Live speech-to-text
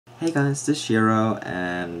Hey guys, this is Shiro,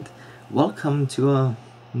 and welcome to a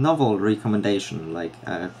novel recommendation, like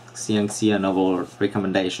a Xianxia novel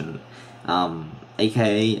recommendation.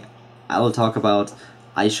 AKA, I will talk about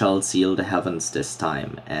I Shall Seal the Heavens this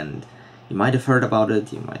time, and you might have heard about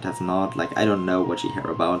it, you might have not, like I don't know what you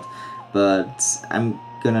hear about, but I'm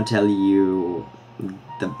gonna tell you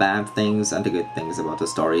the bad things and the good things about the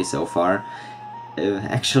story so far.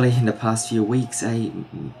 Actually, in the past few weeks I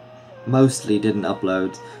mostly didn't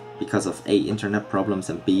upload because of A, internet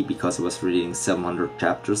problems, and B, because I was reading 700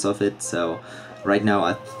 chapters of it, so right now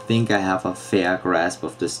I think I have a fair grasp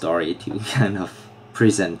of the story to kind of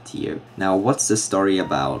present to you. Now, what's the story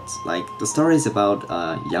about? Like, the story is about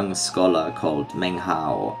a young scholar called Meng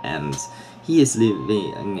Hao, and he is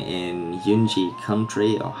living in Yunji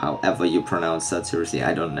country, or however you pronounce that, seriously,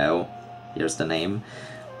 I don't know. Here's the name.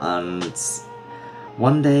 And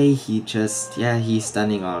one day he's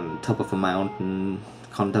standing on top of a mountain,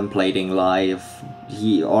 contemplating life.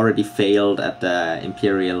 He already failed at the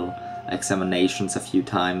imperial examinations a few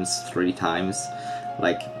times, 3 times.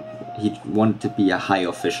 Like, he wanted to be a high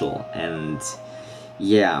official, and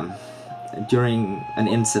yeah, during an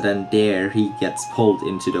incident there, he gets pulled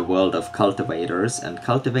into the world of cultivators, and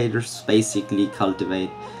cultivators basically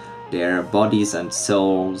cultivate their bodies and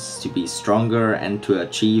souls to be stronger and to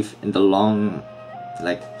achieve in the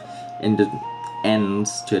end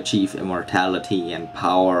to achieve immortality and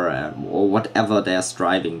power, or whatever they're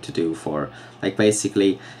striving to do for. Like,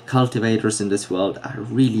 basically, cultivators in this world are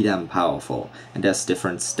really damn powerful, and there's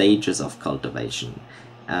different stages of cultivation.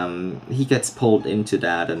 He gets pulled into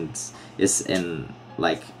that and is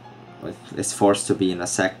forced to be in a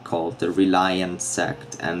sect called the Reliant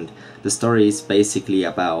Sect, and the story is basically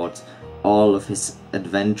about all of his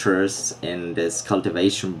adventures in this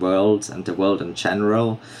cultivation world and the world in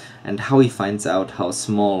general, and how he finds out how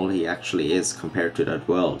small he actually is compared to that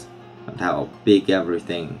world, and how big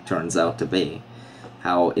everything turns out to be.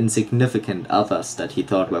 How insignificant others that he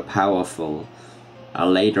thought were powerful are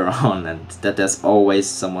later on, and that there's always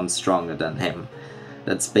someone stronger than him.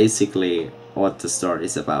 That's basically what the story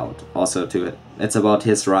is about. Also, it's about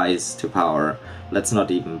his rise to power. Let's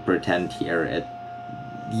not even pretend here.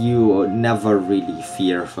 You never really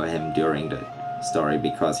fear for him during the story,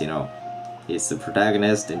 because, you know, he's the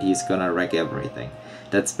protagonist and he's gonna wreck everything.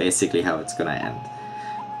 That's basically how it's gonna end.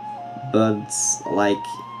 But, like,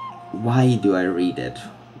 why do I read it?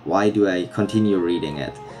 Why do I continue reading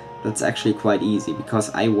it? That's actually quite easy, because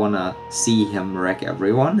I wanna see him wreck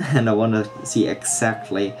everyone, and I wanna see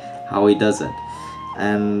exactly how he does it.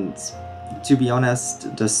 And to be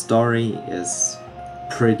honest, the story is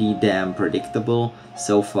pretty damn predictable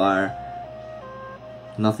so far.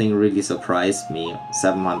 Nothing really surprised me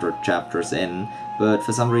 700 chapters in, but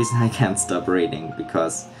for some reason I can't stop reading,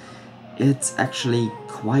 because it's actually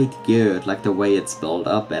quite good, like the way it's built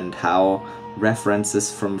up and how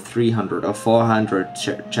references from 300 or 400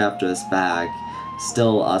 chapters back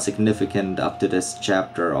still are significant up to this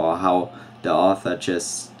chapter, or how the author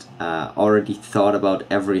just already thought about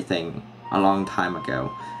everything a long time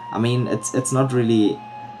ago. I mean, it's not really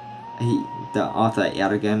the author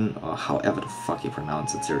Ergen, or however the fuck you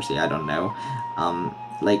pronounce it, seriously, I don't know.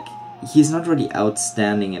 Like, he's not really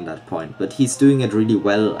outstanding in that point, but he's doing it really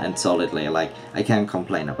well and solidly. Like, I can't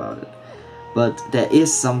complain about it. But there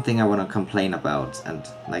is something I want to complain about, and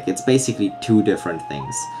like, it's basically 2 different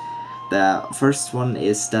things. The first one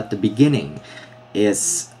is that the beginning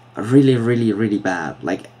is really bad.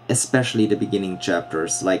 Like, especially the beginning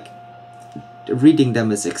chapters. Like, reading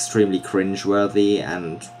them is extremely cringeworthy,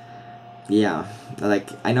 and yeah,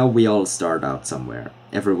 like, I know we all start out somewhere.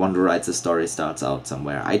 Everyone who writes a story starts out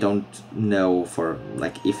somewhere. I don't know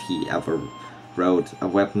if he ever wrote a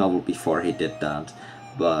web novel before he did that,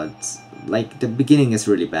 but like, the beginning is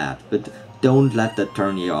really bad, but don't let that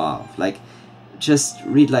turn you off. Like, just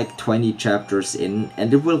read like 20 chapters in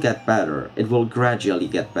and it will get better. It will gradually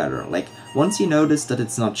get better. Like, once you notice that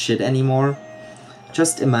it's not shit anymore,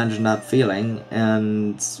 just imagine that feeling,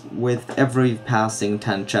 and with every passing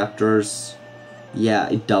 10 chapters, yeah,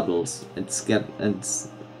 it doubles. It's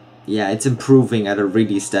improving at a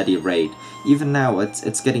really steady rate. Even now,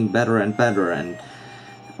 it's getting better and better, and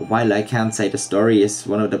while I can't say the story is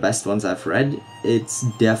one of the best ones I've read, it's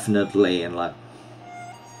definitely in like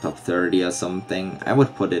top 30 or something. I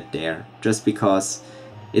would put it there, just because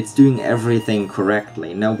it's doing everything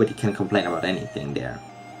correctly. Nobody can complain about anything there.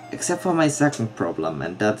 Except for my second problem,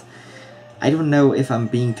 and that I don't know if I'm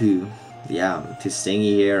being too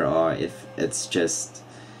stingy here, or if it's just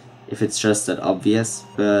that obvious,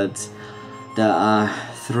 but there are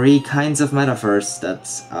 3 kinds of metaphors that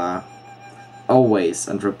are always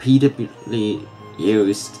and repeatedly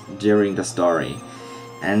used during the story.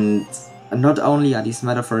 And not only are these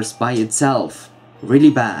metaphors by itself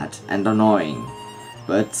really bad and annoying,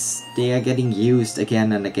 but they are getting used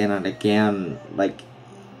again and again and again, like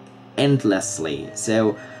endlessly.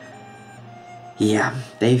 So yeah,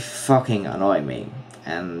 they fucking annoy me.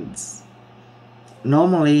 And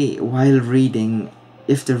normally while reading,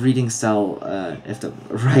 if the writing style,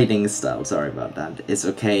 sorry about that, is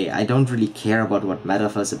okay, I don't really care about what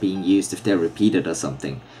metaphors are being used if they're repeated or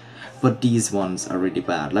something. But these ones are really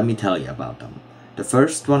bad. Let me tell you about them. The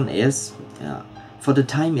first one is, for the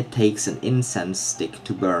time it takes an incense stick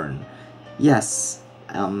to burn. Yes,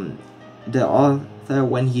 the author,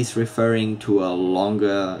 when he's referring to a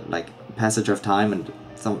longer, like, passage of time and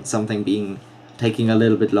something taking a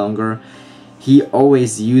little bit longer, he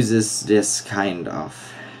always uses this kind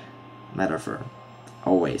of metaphor.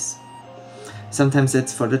 Always. Sometimes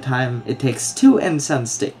it's for the time it takes 2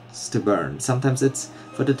 incense sticks to burn. Sometimes it's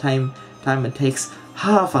for the time it takes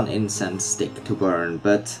half an incense stick to burn.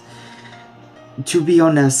 But to be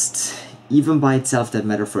honest, even by itself that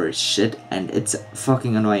metaphor is shit, and it's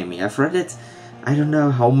fucking annoying me. I've read it I don't know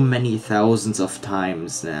how many thousands of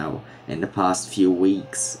times now in the past few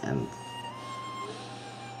weeks, and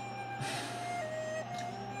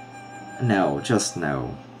no, just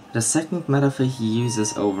no. The second metaphor he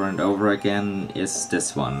uses over and over again is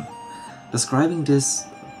this one. Describing this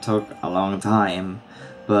took a long time,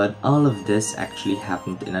 but all of this actually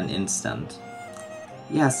happened in an instant.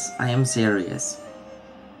 Yes, I am serious.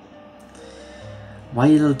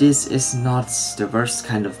 While this is not the worst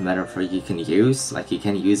kind of metaphor you can use, like you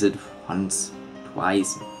can use it once,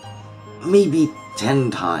 twice, maybe 10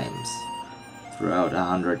 times throughout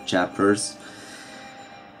 100 chapters,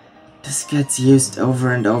 this gets used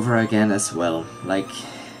over and over again as well. Like,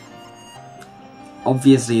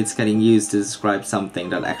 obviously it's getting used to describe something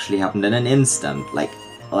that actually happened in an instant, like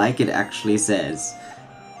it actually says.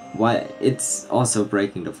 Why, it's also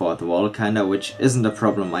breaking the fourth wall, kinda, which isn't a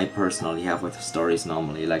problem I personally have with stories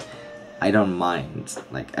normally. Like, I don't mind.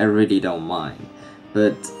 Like, I really don't mind.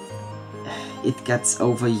 But it gets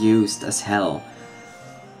overused as hell.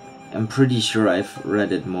 I'm pretty sure I've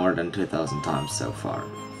read it more than 2,000 times so far.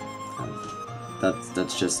 And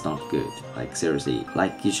that's just not good. Like, seriously.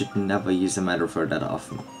 Like, you should never use a metaphor that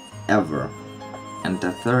often. Ever. And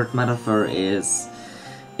the third metaphor is,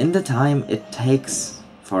 in the time it takes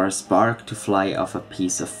for a spark to fly off a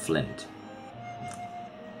piece of flint.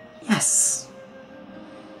 Yes!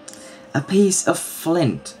 A piece of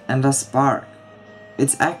flint and a spark.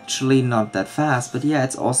 It's actually not that fast, but yeah,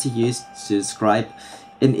 it's also used to describe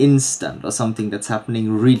an instant or something that's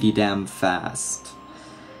happening really damn fast.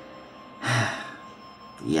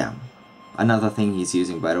 Yeah. Another thing he's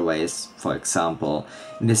using, by the way, is, for example,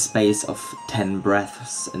 in the space of 10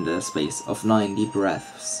 breaths, in the space of 90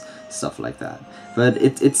 breaths, stuff like that. But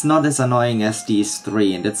it's not as annoying as these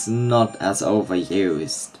three, and it's not as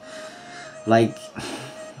overused. Like,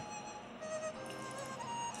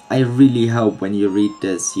 I really hope when you read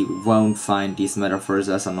this you won't find these metaphors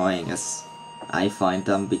as annoying as I find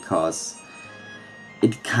them, because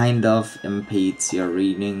it kind of impedes your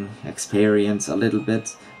reading experience a little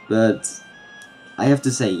bit. But I have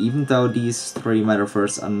to say, even though these three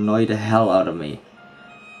metaphors annoy the hell out of me,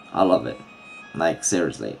 I love it. Like,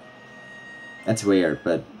 seriously. It's weird,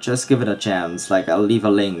 but just give it a chance. Like, I'll leave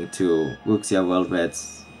a link to Wuxia World where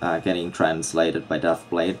it's getting translated by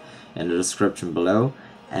Deathblade in the description below,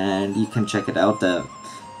 and you can check it out. The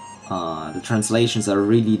translations are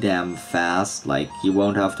really damn fast. Like, you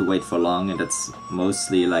won't have to wait for long, and it's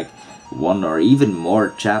mostly like 1 or even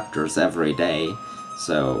more chapters every day.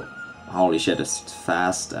 So, holy shit, it's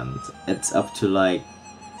fast, and it's up to like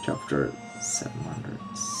chapter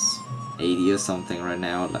 780 or something right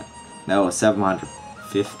now. Like, no,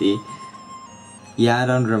 750. Yeah, I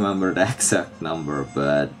don't remember the exact number,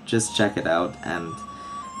 but just check it out. And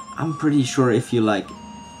I'm pretty sure if you like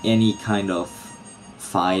any kind of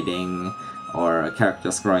fighting or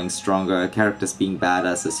characters growing stronger, characters being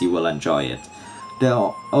badasses, you will enjoy it.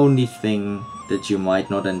 The only thing that you might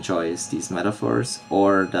not enjoy is these metaphors,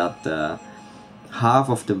 or that half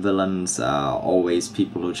of the villains are always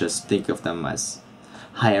people who just think of them as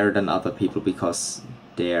higher than other people because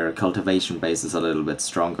their cultivation base is a little bit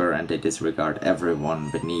stronger, and they disregard everyone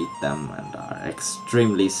beneath them and are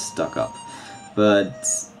extremely stuck up. But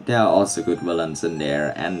there are also good villains in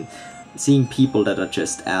there, and seeing people that are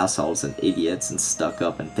just assholes and idiots and stuck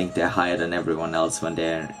up and think they're higher than everyone else when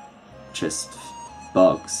they're just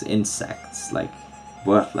bugs, insects, like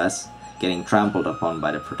worthless, getting trampled upon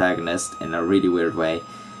by the protagonist in a really weird way,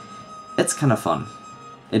 it's kind of fun.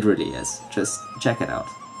 It really is. Just check it out.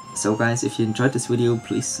 So guys, if you enjoyed this video,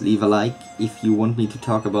 please leave a like. If you want me to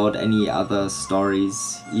talk about any other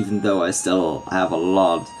stories, even though I still have a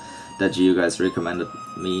lot that you guys recommended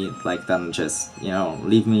me, like, then just, you know,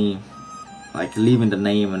 leave me, like, leaving the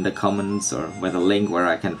name in the comments or with a link where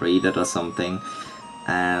I can read it or something.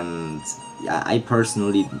 And yeah, I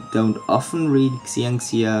personally don't often read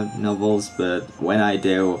Xianxia novels, but when I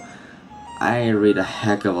do, I read a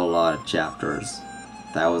heck of a lot of chapters,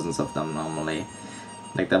 thousands of them normally.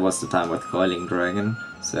 Like, that was the time with Coiling Dragon.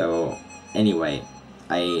 So anyway,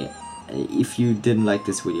 if you didn't like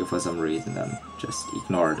this video for some reason, then just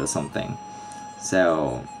ignore it or something.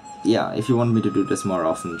 So yeah, if you want me to do this more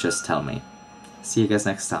often, just tell me. See you guys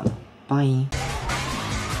next time. Bye!